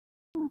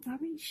I've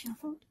already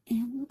shuffled,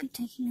 and we'll be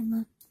taking a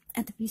look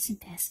at the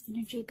recent past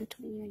energy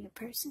between you and your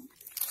person.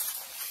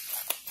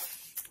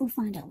 We'll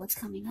find out what's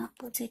coming up.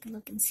 We'll take a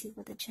look and see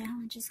what the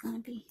challenge is going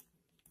to be.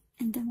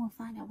 And then we'll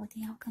find out what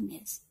the outcome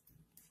is.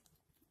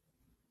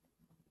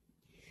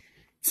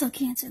 So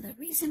Cancer, the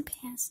recent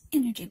past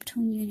energy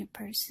between you and your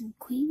person.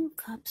 Queen of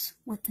Cups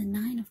with the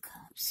Nine of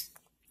Cups.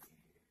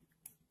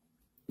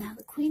 Now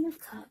the Queen of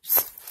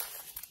Cups,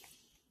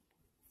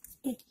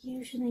 it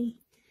usually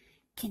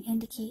can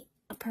indicate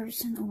a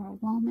person or a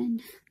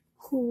woman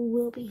who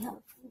will be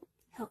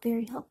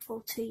very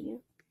helpful to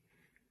you.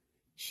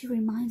 She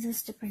reminds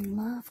us to bring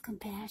love,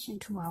 compassion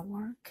to our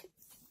work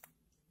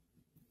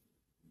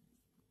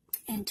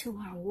and to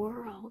our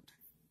world.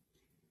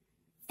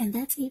 And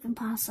that's even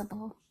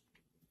possible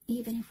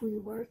even if we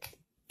work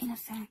in a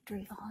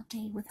factory all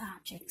day with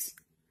objects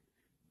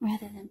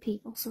rather than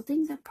people. So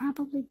things are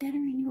probably better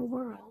in your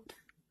world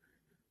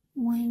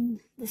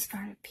when this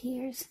card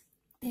appears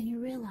than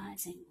you're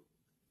realizing.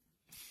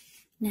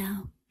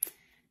 Now,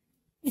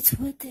 it's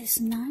with this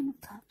Nine of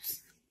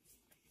Cups.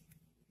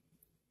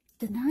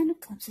 The Nine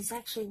of Cups is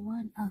actually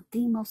one of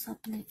the most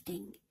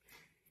uplifting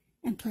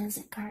and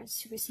pleasant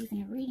cards to receive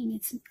in a reading.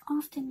 It's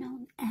often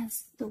known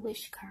as the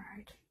wish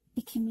card.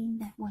 It can mean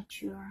that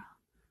what you're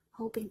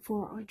hoping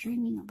for or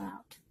dreaming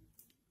about,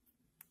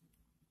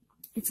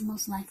 it's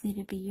most likely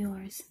to be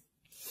yours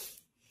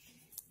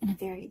in a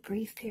very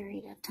brief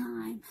period of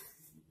time.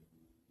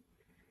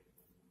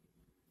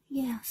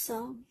 Yeah,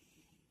 so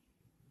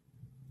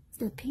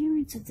the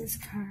appearance of this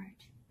card,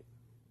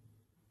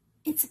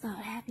 it's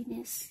about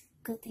happiness,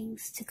 good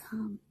things to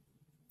come.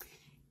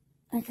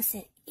 Like I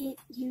said, it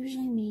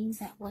usually means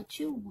that what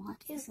you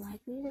want is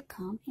likely to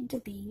come into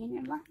being in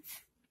your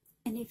life.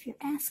 And if you're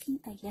asking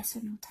a yes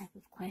or no type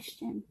of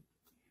question,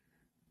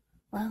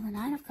 well, the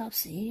Nine of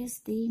Cups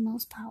is the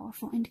most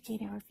powerful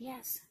indicator of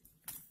yes.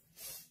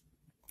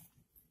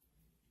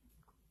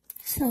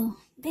 So,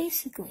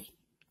 basically,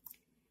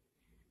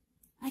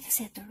 like I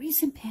said, the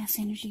recent past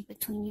energy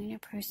between you and your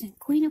person,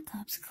 Queen of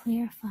Cups,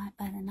 clarified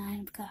by the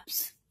Nine of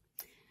Cups.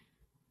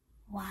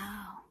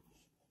 Wow.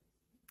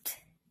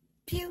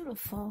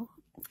 Beautiful.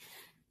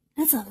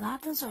 That's a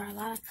lot. Those are a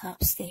lot of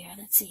cups there.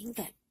 Let's see. We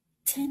got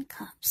 10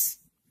 cups.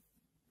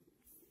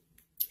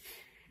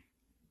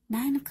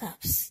 Nine of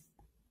Cups.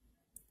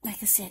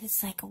 Like I said,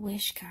 it's like a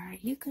wish card.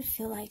 You could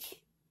feel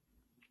like,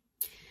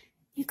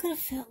 when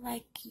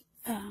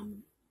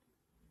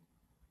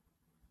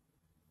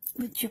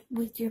you're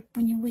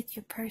with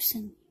your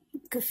person, you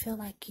could feel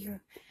like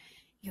your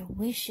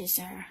wishes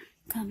are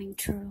coming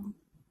true.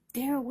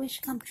 Their wish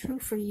come true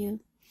for you.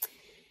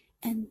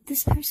 And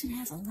this person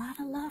has a lot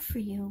of love for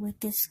you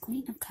with this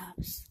Queen of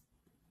Cups.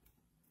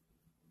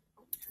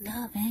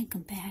 Love and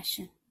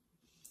compassion.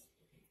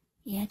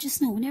 Yeah,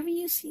 just know whenever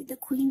you see the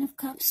Queen of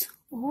Cups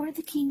or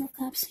the King of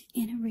Cups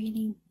in a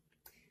reading,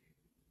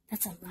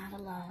 that's a lot of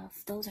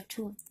love. Those are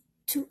two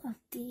of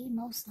the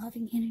most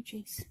loving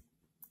energies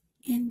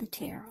in the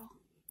tarot.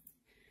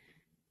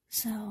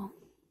 So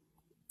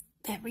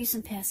that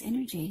recent past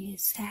energy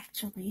is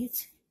actually,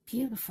 it's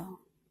beautiful.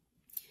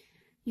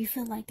 You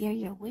feel like they're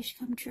your wish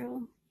come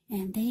true,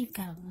 and they've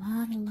got a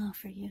lot of love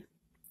for you.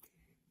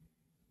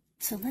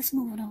 So let's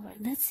move it over.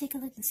 Let's take a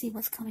look and see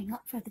what's coming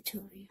up for the two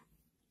of you.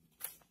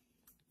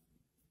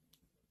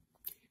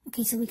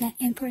 Okay, so we got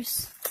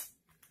Empress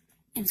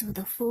and so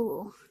the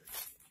Fool.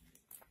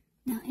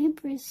 Now,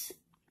 Empress,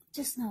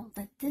 just know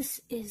that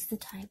this is the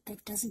type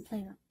that doesn't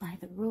play by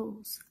the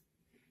rules.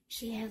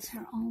 She has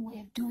her own way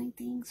of doing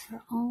things,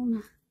 her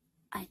own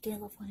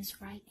ideal of what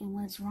is right and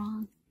what is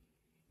wrong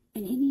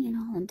in any and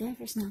all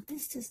endeavors. Now,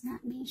 this does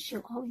not mean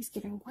she'll always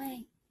get her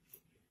way,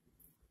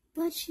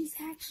 but she's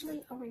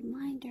actually a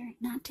reminder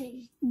not to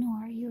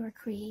ignore your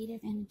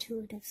creative and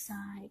intuitive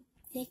side.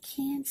 It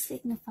can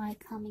signify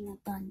coming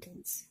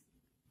abundance.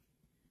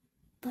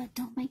 But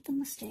don't make the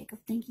mistake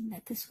of thinking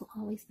that this will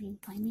always mean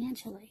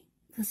financially,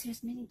 because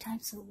there's many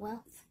types of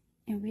wealth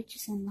and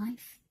riches in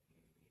life.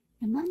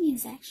 And money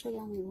is actually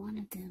only one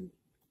of them.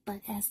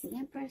 But as the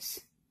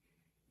Empress,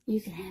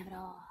 you can have it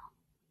all.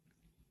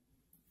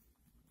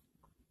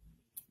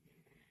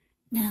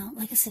 Now,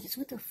 like I said, it's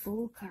with the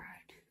Fool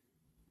card.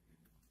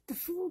 The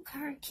Fool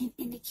card can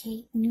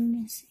indicate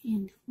newness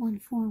in one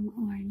form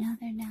or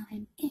another. Now,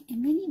 in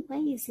many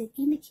ways, it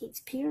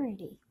indicates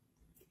purity,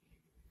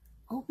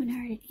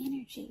 open-hearted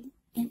energy,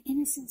 and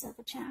innocence of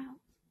a child.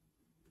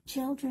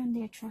 Children,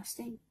 they're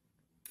trusting.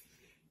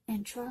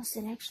 And trust,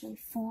 it actually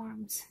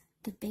forms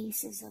the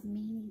basis of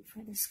meaning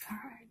for this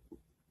card.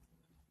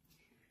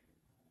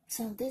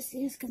 So this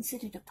is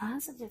considered a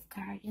positive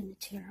card in the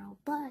tarot,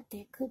 but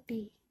there could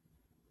be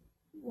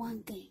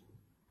one thing.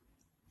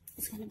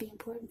 It's going to be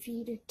important for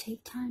you to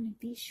take time to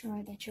be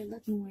sure that you're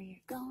looking where you're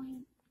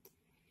going,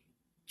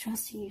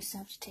 trusting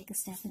yourself to take a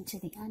step into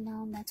the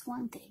unknown. That's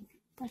one thing.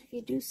 But if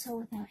you do so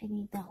without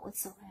any doubt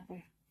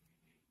whatsoever,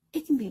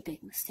 it can be a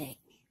big mistake.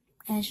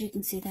 As you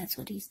can see, that's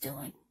what he's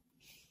doing.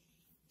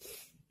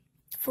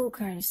 Fool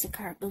card is the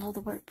card below the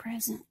word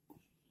present.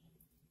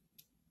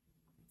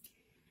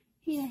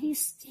 Yeah,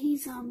 he's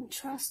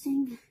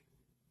trusting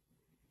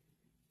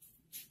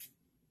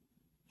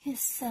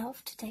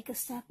himself to take a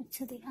step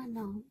into the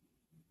unknown.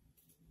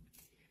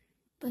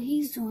 But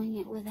he's doing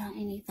it without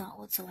any thought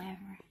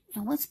whatsoever.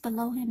 And what's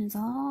below him is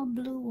all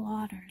blue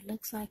water. It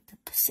looks like the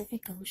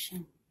Pacific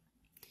Ocean.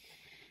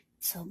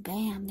 So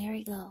bam, there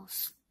he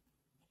goes.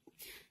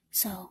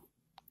 So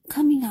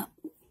coming up,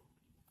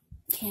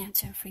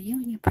 Cancer, for you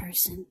and your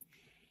person,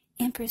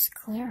 Empress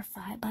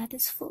clarified by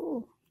this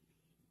Fool.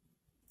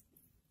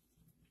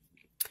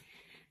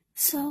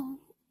 So,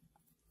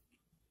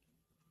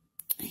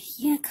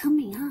 yeah,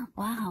 coming up,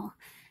 wow.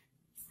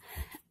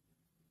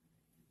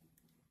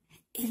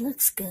 It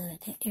looks good.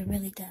 It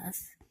really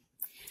does.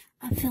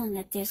 I'm feeling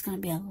that there's going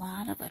to be a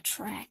lot of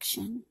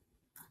attraction.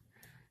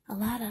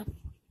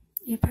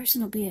 Your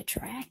person will be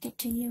attracted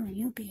to you and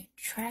you'll be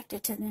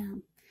attracted to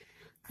them.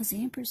 Because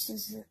the Empress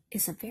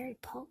is a very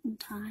potent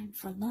time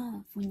for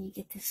love when you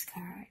get this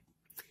card.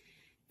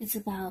 It's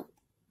about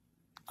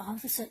all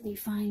of a sudden you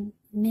find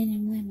men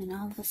and women,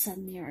 all of a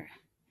sudden they're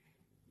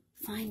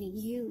finding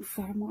you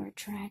far more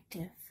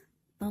attractive,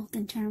 both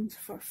in terms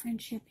for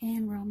friendship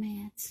and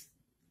romance.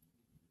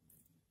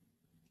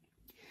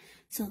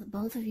 So the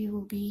both of you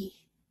will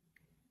be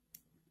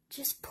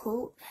just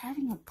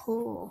having a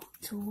pull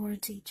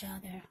towards each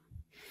other.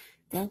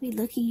 They'll be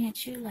looking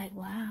at you like,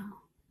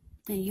 wow.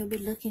 And you'll be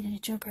looking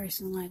at your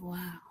person like,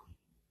 wow.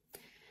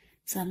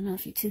 So I don't know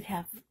if you two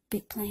have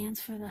big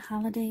plans for the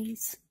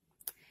holidays.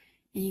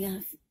 And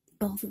you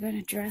both are going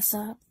to dress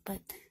up.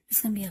 But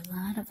it's going to be a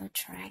lot of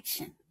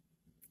attraction.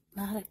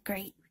 I'm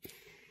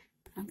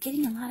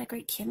getting a lot of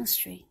great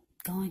chemistry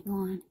going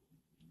on.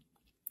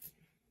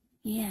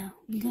 Yeah,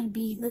 you're going to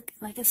be,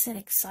 like I said,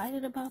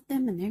 excited about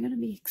them. And they're going to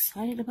be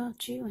excited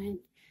about you. And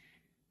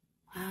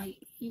wow.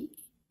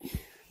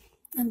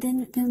 And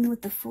then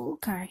with the Fool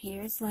card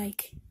here, it's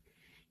like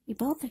you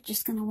both are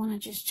just going to want to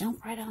just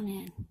jump right on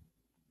in.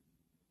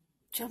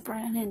 Jump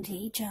right on into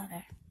each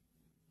other.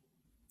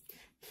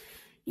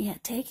 Yeah,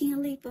 taking a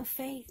leap of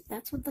faith.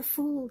 That's what the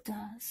Fool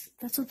does.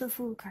 That's what the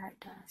Fool card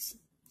does.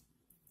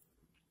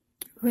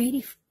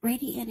 Ready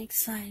and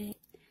excited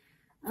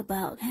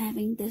about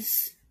having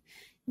this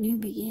new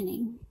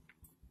beginning.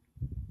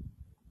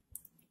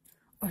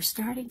 Or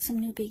starting some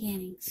new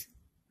beginnings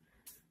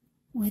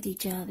with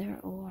each other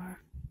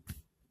or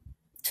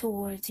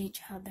towards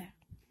each other.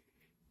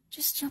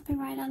 Just jumping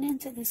right on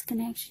into this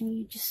connection.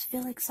 You just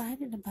feel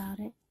excited about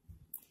it.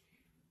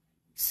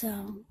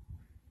 So,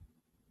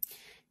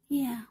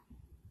 yeah,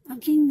 I'm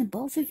getting that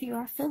both of you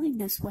are feeling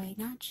this way.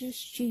 Not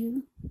just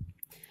you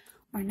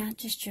or not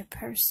just your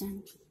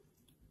person.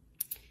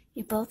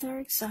 You both are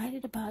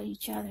excited about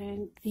each other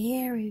and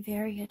very,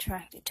 very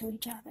attracted to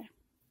each other.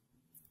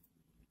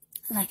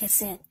 Like I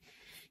said,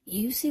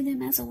 you see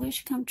them as a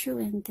wish come true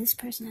and this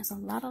person has a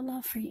lot of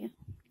love for you.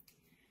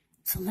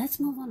 So let's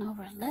move on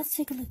over. Let's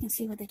take a look and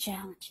see what the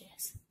challenge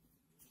is.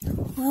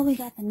 Well, we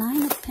got the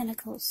 9 of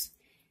Pentacles,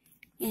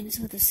 and it's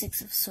with the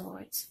 6 of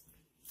Swords.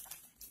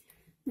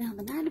 Now,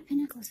 the 9 of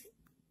Pentacles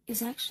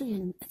is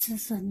actually it's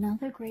just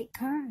another great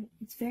card.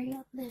 It's very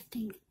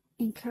uplifting,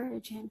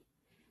 encouraging.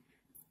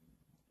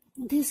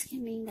 This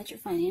can mean that your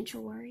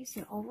financial worries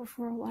are over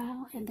for a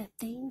while, and that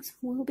things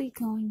will be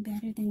going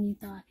better than you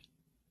thought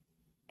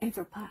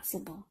ever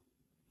possible.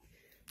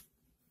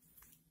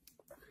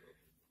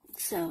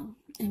 So,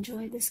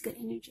 enjoy this good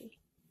energy.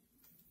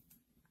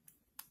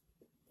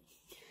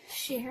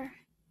 Share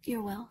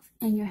your wealth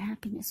and your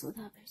happiness with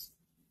others.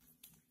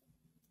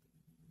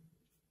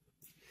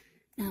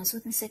 Now, it's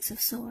with the 6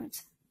 of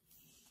Swords.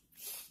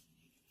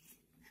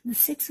 The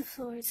 6 of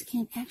Swords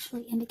can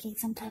actually indicate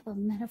some type of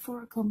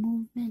metaphorical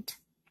movement,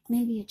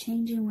 maybe a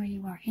change in where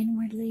you are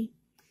inwardly.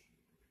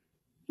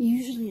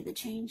 Usually the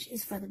change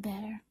is for the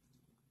better.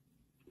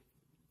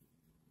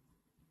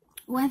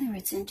 Whether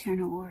it's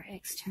internal or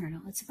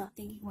external, it's about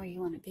thinking where you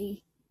want to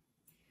be.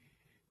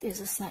 There's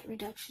a slight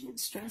reduction in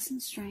stress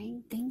and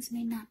strain. Things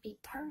may not be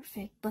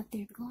perfect, but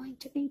they're going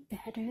to be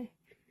better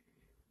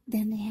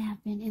than they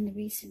have been in the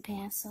recent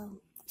past.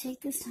 So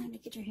take this time to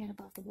get your head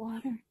above the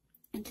water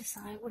and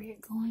decide where you're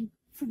going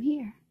from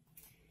here.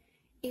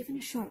 Even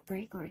a short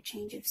break or a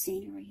change of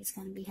scenery is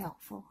going to be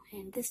helpful,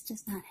 and this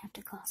does not have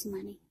to cost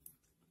money.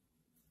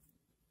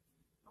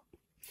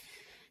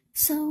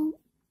 So,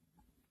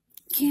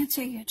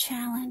 Cancer, your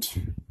challenge,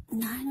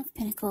 9 of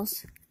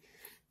Pentacles,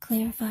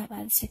 clarified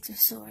by the 6 of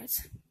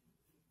Swords.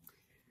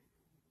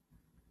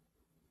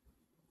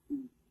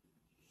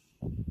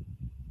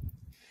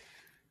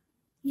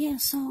 Yeah,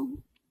 so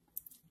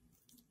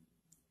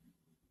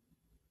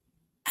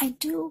I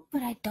do,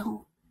 but I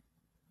don't.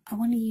 I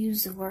want to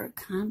use the word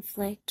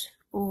conflict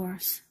or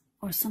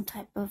some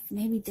type of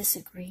maybe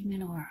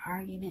disagreement or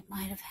argument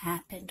might have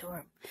happened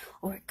or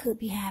it could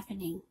be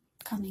happening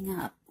coming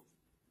up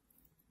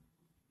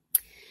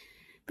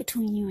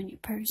between you and your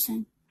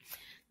person.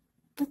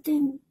 But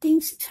then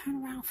things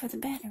turn around for the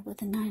better with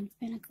the 9 of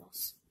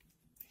Pentacles.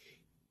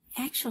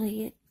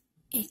 Actually,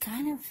 it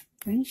kind of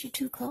brings you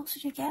two closer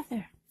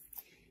together.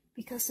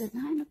 Because the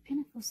 9 of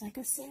Pentacles, like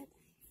I said,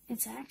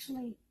 it's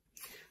actually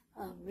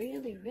a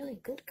really, really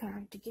good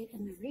card to get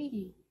in the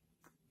reading.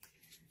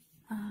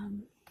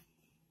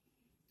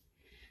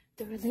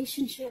 The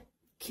relationship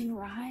can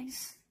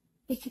rise.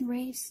 It can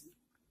raise.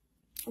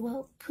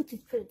 Well, put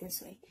it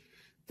this way.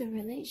 The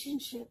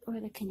relationship or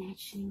the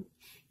connection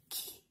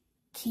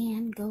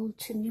can go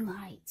to new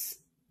heights,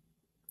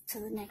 to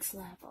the next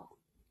level,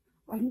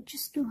 or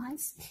just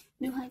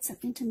new heights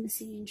of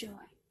intimacy and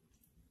joy.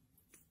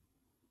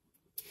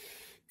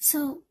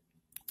 So,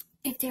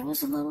 if there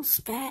was a little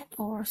spat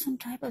or some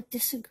type of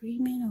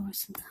disagreement or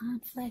some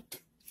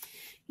conflict,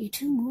 you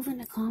two move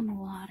into calmer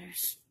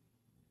waters.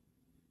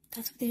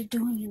 That's what they're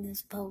doing in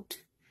this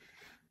boat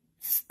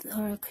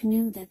or a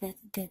canoe that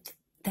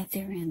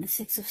they're in, the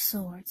Six of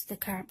Swords, the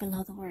card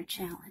below the word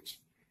challenge.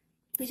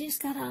 They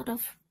just got out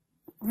of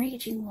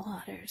raging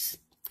waters,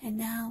 and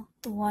now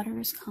the water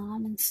is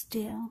calm and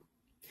still.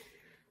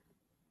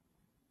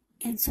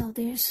 And so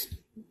there's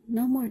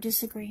no more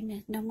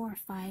disagreement, no more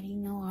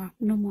fighting, no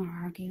more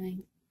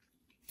arguing.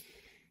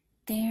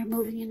 They're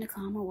moving into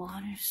calmer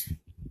waters.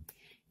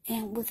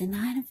 And with the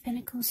Nine of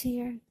Pentacles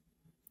here,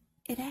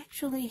 it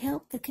actually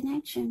helped the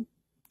connection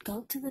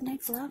go to the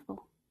next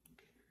level.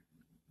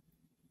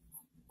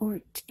 Or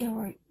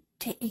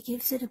it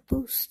gives it a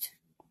boost.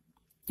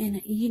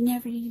 And you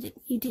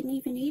didn't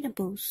even need a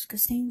boost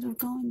because things were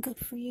going good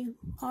for you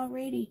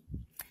already.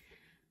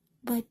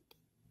 But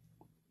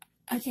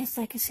I guess,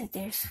 like I said,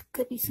 there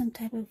could be some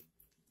type of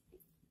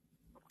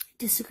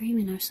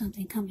disagreement or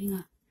something coming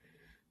up.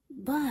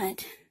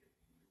 But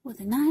with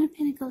the Nine of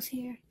Pentacles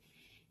here,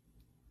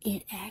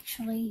 it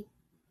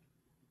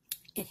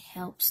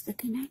helps the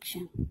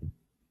connection.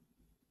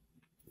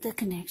 The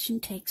connection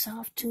takes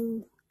off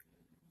to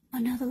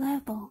another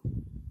level.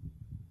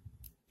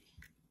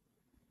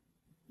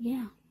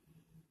 Yeah.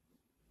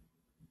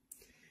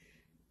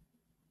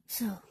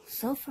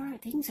 So far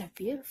things are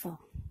beautiful.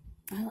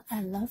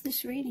 I love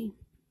this reading.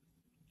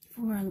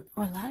 For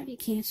a lot of you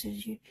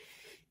Cancers,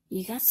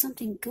 you got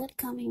something good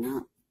coming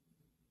up,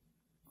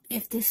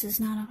 if this is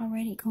not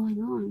already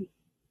going on.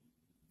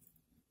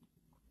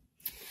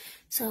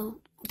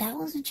 So that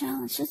was a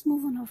challenge. Just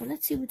moving over.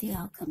 Let's see what the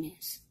outcome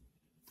is.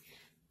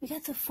 We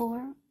got the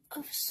Four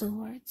of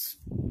Swords,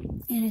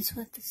 and it's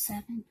with the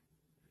Seven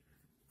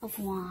of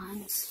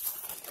Wands.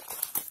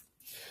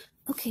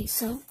 Okay,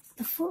 so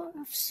the Four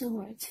of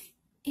Swords,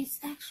 it's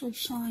actually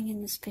showing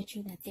in this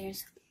picture that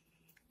there's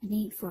a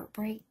need for a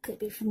break. Could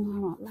be from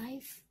normal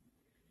life.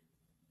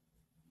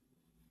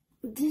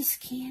 This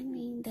can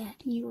mean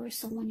that you or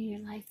someone in your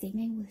life, they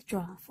may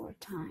withdraw for a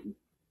time.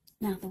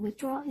 Now, the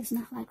withdrawal is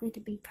not likely to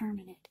be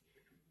permanent.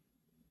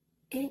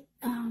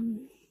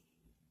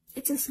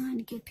 It's a sign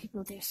to give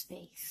people their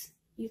space.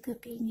 You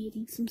could be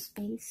needing some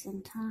space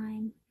and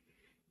time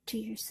to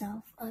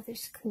yourself.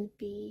 Others could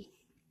be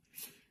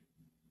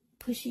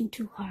pushing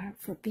too hard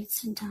for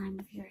bits and time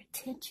of your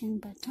attention,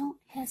 but don't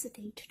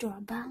hesitate to draw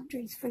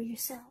boundaries for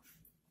yourself.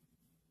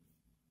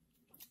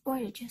 Or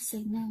to just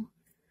say no.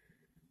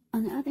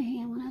 On the other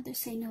hand, when others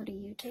say no to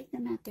you, take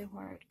them at their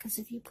word, because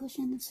if you push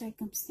in the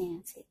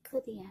circumstance, it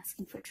could be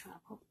asking for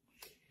trouble.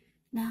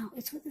 Now,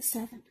 it's with the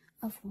Seven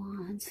of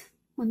Wands.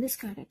 When this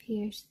card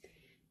appears,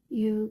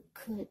 you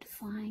could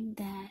find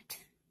that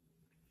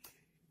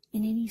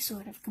in any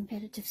sort of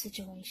competitive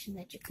situation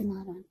that you come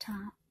out on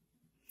top.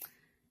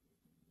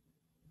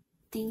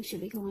 Things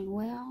should be going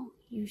well.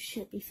 You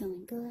should be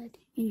feeling good.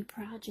 Any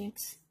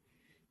projects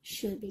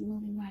should be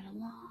moving right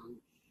along.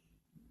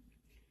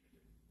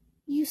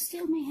 You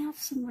still may have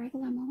some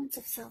regular moments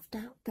of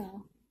self-doubt,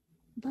 though,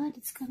 but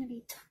it's going to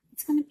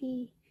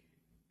be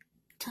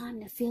time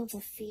to feel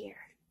the fear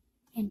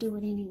and do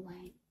it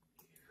anyway.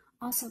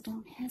 Also,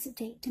 don't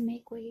hesitate to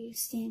make where you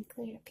stand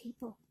clear to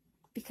people,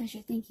 because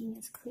your thinking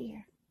is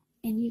clear,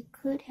 and you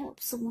could help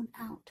someone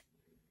out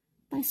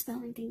by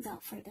spelling things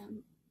out for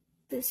them.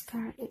 This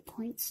card, it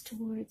points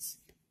towards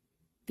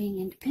being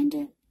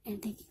independent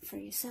and thinking for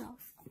yourself.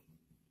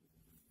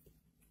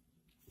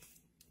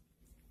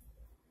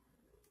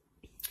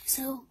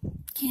 So,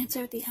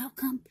 Cancer, the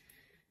outcome,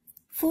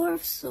 Four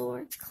of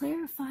Swords,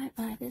 clarified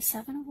by the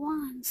Seven of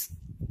Wands.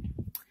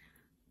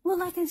 Well,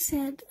 like I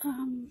said,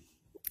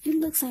 it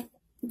looks like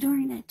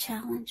during that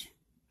challenge,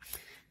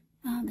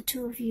 the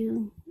two of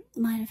you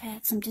might have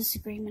had some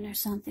disagreement or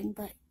something,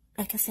 but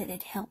like I said,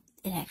 it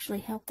actually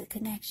helped the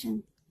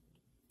connection.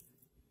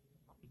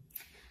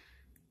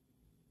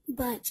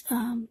 But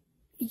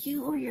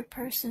you or your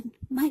person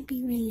might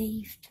be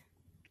relieved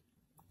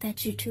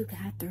that you two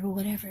got through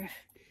whatever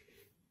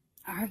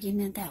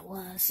argument that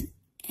was,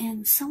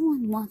 and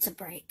someone wants a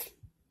break.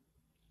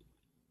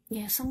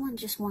 Yeah, someone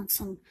just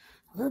wants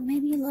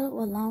maybe a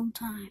little alone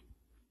time,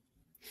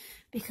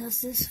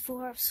 because this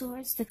Four of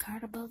Swords, the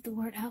card above the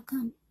word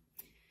outcome,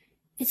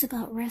 it's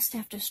about rest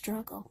after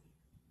struggle.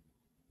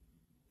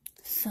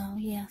 So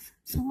yeah,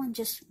 someone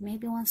just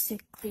maybe wants to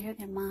clear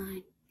their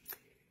mind,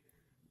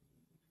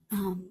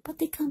 but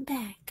they come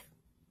back.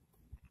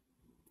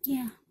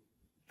 Yeah,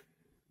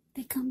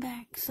 they come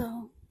back.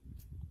 So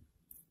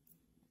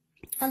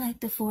I like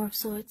the Four of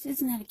Swords.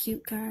 Isn't that a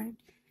cute card?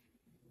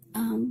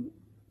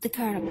 the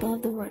card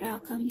above the word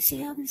outcome. You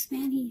see how this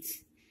man, it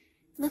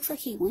looks like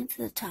he went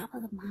to the top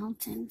of the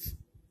mountains.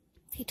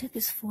 He took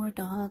his 4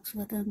 dogs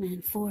with him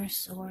and 4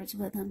 swords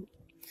with him.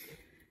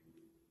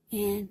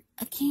 And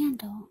a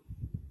candle.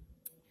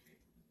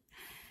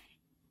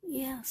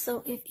 Yeah,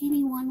 so if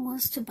anyone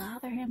was to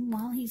bother him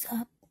while he's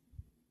up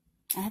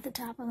at the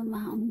top of the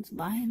mountains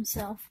by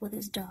himself with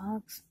his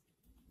dogs,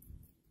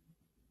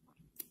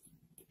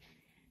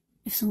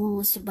 if someone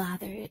was to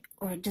bother it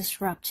or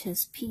disrupt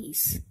his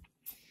peace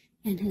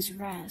and his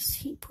rest,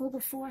 he'd pull the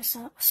 4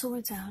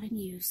 swords out and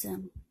use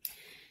them.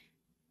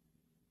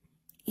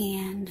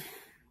 And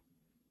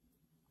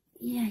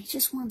yeah, he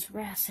just wants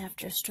rest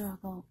after a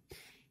struggle.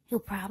 He'll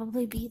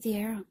probably be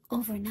there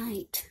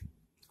overnight,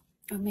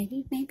 or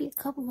maybe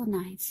a couple of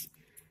nights,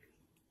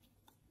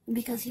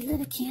 because he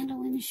lit a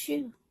candle in his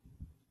shoe.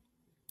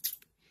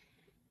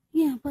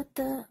 Yeah, but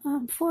the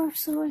 4 of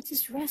Swords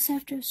is rest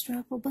after a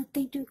struggle, but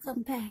they do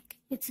come back.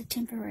 It's a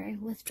temporary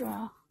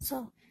withdrawal.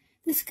 So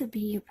this could be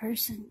your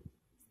person,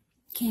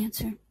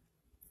 Cancer.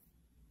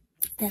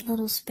 That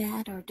little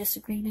spat or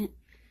disagreement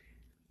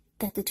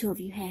that the 2 of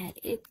you had,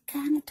 it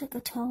kind of took a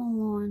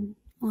toll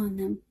on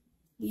them.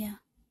 Yeah.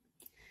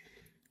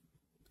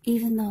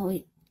 Even though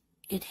it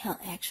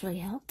actually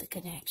helped the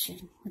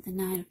connection with the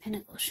 9 of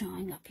Pentacles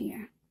showing up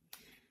here.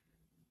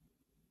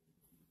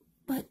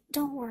 But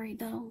don't worry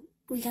though.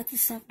 We got the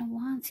 7 of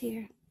Wands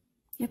here.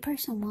 Your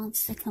person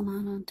wants to come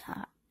out on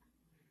top.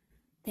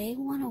 They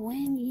want to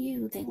win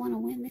you. They want to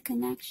win the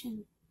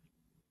connection.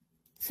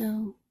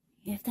 So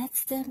if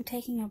that's them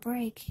taking a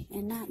break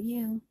and not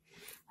you,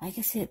 like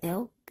I said,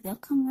 they'll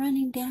come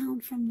running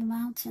down from the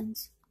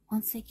mountains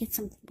once they get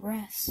some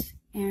rest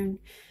and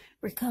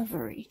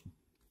recovery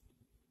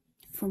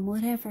from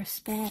whatever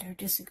spat or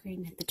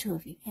disagreement the 2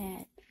 of you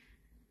had,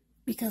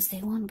 because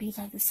they want to be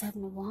like the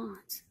 7 of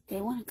Wands.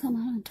 They want to come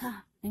out on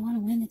top. They want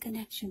to win the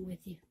connection with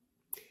you.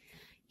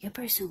 Your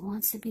person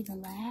wants to be the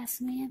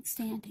last man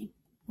standing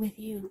with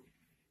you,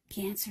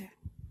 Cancer.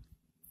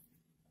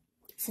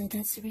 So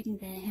that's the reading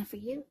that I have for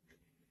you.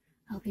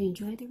 I hope you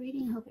enjoyed the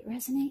reading. I hope it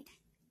resonates.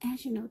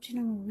 As you know,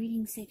 general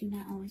readings, they do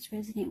not always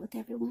resonate with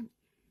everyone.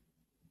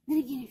 Then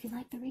again, if you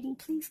like the reading,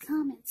 please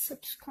comment,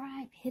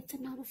 subscribe, hit the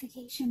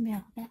notification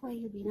bell. That way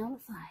you'll be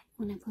notified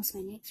when I post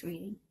my next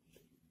reading.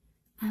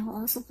 I will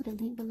also put a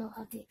link below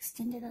of the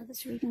extended of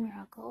this reading where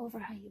I'll go over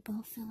how you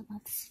both feel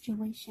about the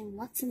situation,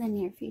 what's in the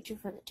near future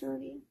for the 2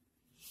 of you,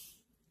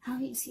 how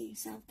you see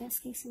yourself,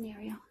 best case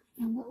scenario,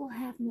 and what will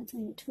happen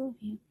between the 2 of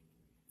you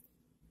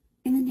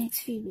in the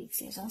next few weeks.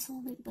 There's also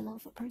a link below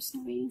for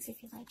personal readings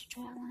if you'd like to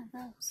try one of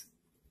those.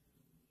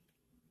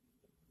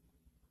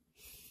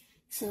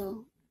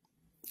 So,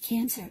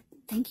 Cancer,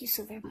 thank you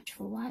so very much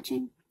for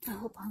watching. I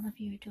hope all of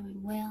you are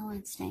doing well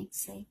and staying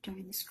safe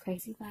during this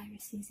crazy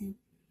virus season.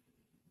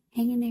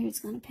 Hang in there, it's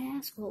going to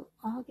pass. We'll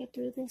all get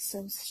through this,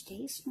 so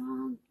stay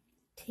strong.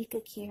 Take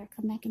good care.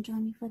 Come back and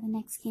join me for the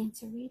next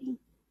Cancer reading.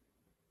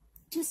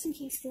 Just in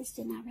case this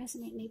did not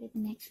resonate, maybe the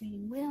next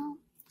reading will.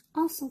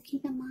 Also,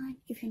 keep in mind,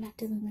 if you're not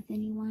dealing with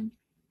anyone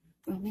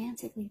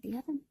romantically,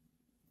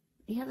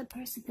 the other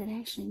person could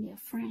actually be a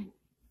friend.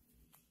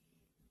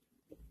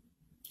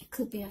 It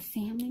could be a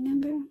family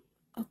member,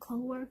 a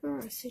co-worker, or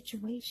a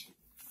situation.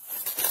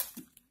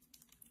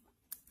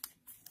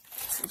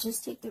 So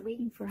just take the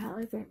reading for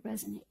however it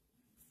resonates.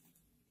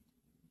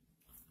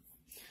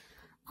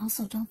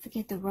 Also, don't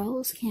forget the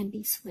roles can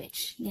be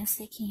switched. Yes,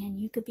 they can.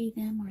 You could be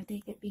them or they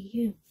could be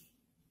you.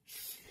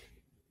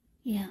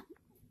 Yeah.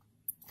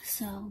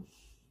 So,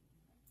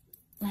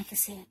 like I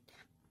said,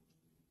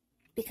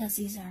 because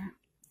these are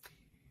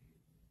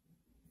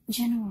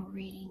general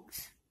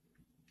readings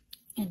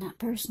and not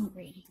personal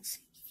readings,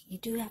 you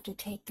do have to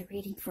take the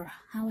reading for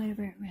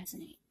however it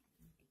resonates.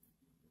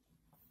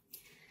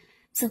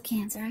 So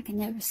Cancer, I can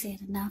never say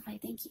it enough. I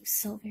thank you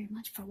so very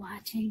much for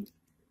watching.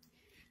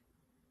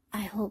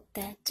 I hope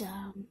that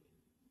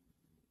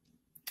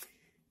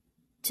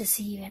to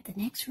see you at the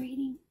next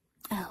reading.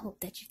 I hope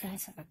that you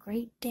guys have a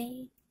great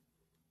day.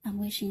 I'm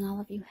wishing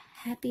all of you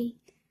happy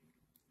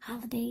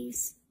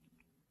holidays.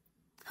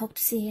 Hope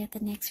to see you at the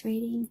next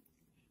reading,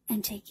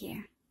 and take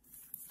care.